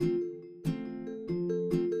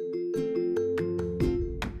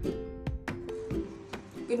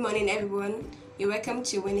morning, everyone. You're welcome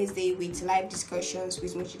to Wednesday with live discussions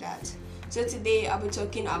with Mujidat. So today I'll be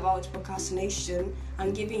talking about procrastination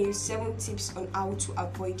and giving you 7 tips on how to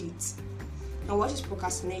avoid it. Now, what is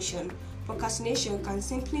procrastination? Procrastination can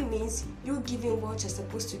simply means you giving what you're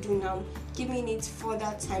supposed to do now, giving it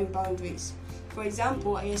further time boundaries. For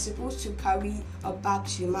example, you're supposed to carry a bag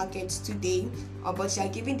to the market today, but you're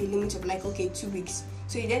giving the limit of 2 weeks.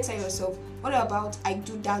 So you then tell yourself, what about I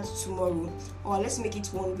do that tomorrow? Or let's make it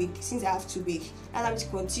 1 week since I have 2 weeks. And it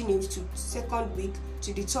continues to second week,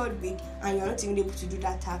 to the third week, and you're not even able to do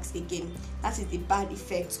that task again. That is the bad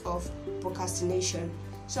effect of procrastination.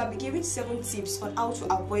 So I'll be giving 7 tips on how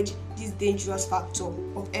to avoid this dangerous factor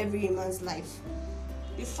of every human's life.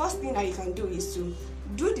 The first thing that you can do is to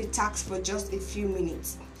do the task for just a few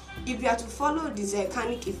minutes. If you are to follow the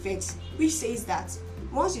Zeigarnik effect, which says that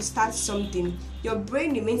once you start something, your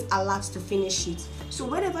brain remains alert to finish it. So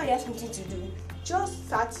whenever you have something to do, just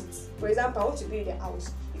start it. For example, I want to build a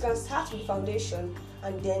house. You can start with foundation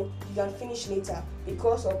and then you can finish later,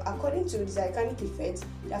 because of, according to the Zeigarnik effect,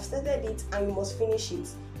 you have started it and you must finish it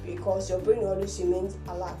because your brain always remains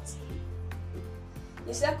alert.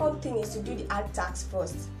 The second thing is to do the hard tasks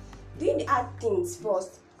first. Doing the hard things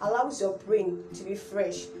first allows your brain to be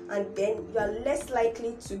fresh, and then you are less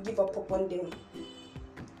likely to give up upon them.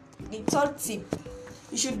 The third tip,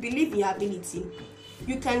 you should believe in your ability.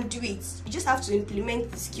 You can do it. You just have to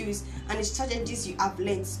implement the skills and the strategies you have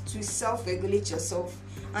learned to self-regulate yourself.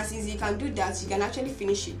 And since you can do that, you can actually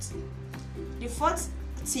finish it. The fourth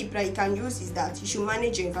tip that you can use is that you should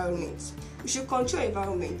manage your environment. You should control your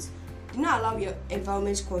environment. Do not allow your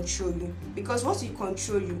environment to control you, because once you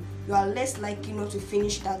control you are less likely not to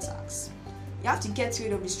finish that task. You have to get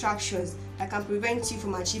rid of distractions that can prevent you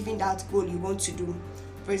from achieving that goal you want to do.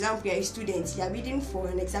 For example, you're a student, you're reading for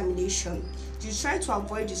an examination. You try to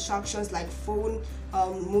avoid distractions like phone,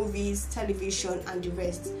 movies, television, and the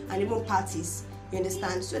rest, and even parties. You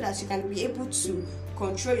understand? So that you can be able to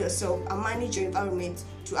control yourself and manage your environment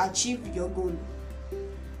to achieve your goal.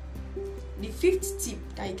 The fifth tip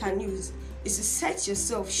that you can use is to set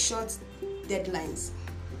yourself short deadlines.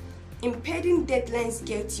 Impending deadlines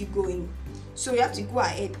get you going, so you have to go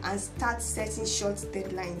ahead and start setting short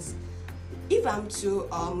deadlines. If I'm to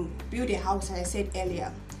build a house, as I said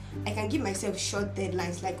earlier, I can give myself short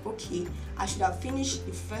deadlines, like, okay, I should have finished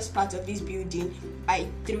the first part of this building by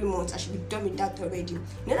 3 months. I should be done with that already.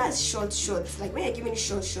 Now that's short. Like when you're giving it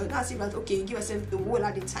short, that's like, okay, you give yourself a whole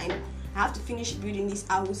at a time. I have to finish building this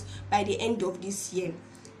house by the end of this year.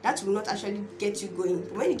 That will not actually get you going.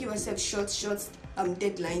 But when you give yourself short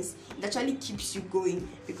deadlines, it actually keeps you going,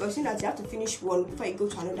 because you know that you have to finish one before you go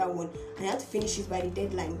to another one, and you have to finish it by the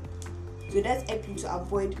deadline. So that's help you to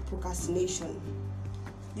avoid procrastination.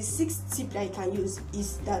 The sixth tip that you can use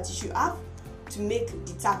is that you should have to make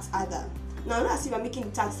the task harder. Now, not as if I'm making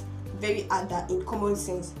the task very harder in common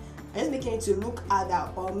sense. I'm just making it to look harder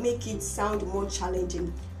or make it sound more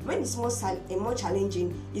challenging. When it's more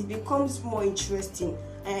challenging, it becomes more interesting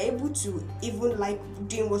and you're able to even like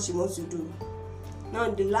doing what you want to do. Now,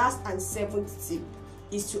 the last and 7th tip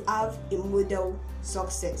is to have a model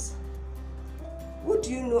success. Who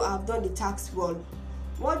do you know have done the task well?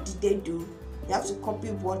 What did they do? You have to copy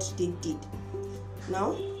what they did.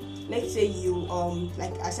 Now, let's say you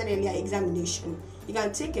like I said earlier, examination. You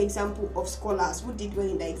can take an example of scholars who did well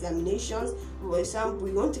in the examinations. For example,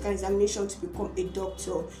 you want to take an examination to become a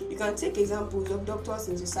doctor. You can take examples of doctors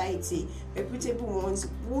in society, reputable ones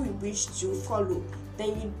who you wish to follow.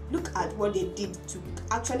 Then you look at what they did to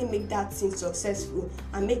actually make that thing successful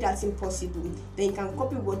and make that thing possible. Then you can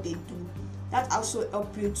copy what they do. That also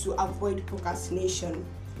helps you to avoid procrastination.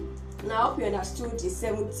 Now, I hope you understood the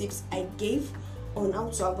 7 tips I gave on how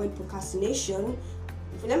to avoid procrastination.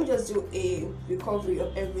 Let me just do a recovery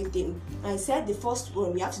of everything. I said the first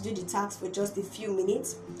one, you have to do the task for just a few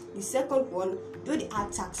minutes. The second one, do the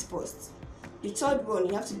hard task first. The third one,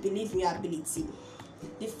 you have to believe in your ability.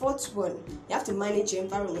 The fourth one, you have to manage your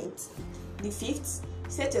environment. The fifth,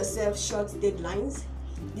 set yourself short deadlines.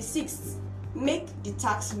 The sixth, make the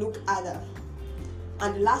task look harder.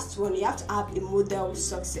 And the last one, you have to have a model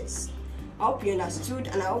success. I hope you understood,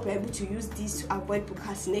 and I hope you're able to use this to avoid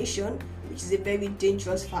procrastination, which is a very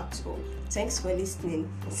dangerous factor. Thanks for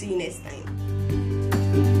listening. See you next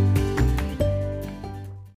time.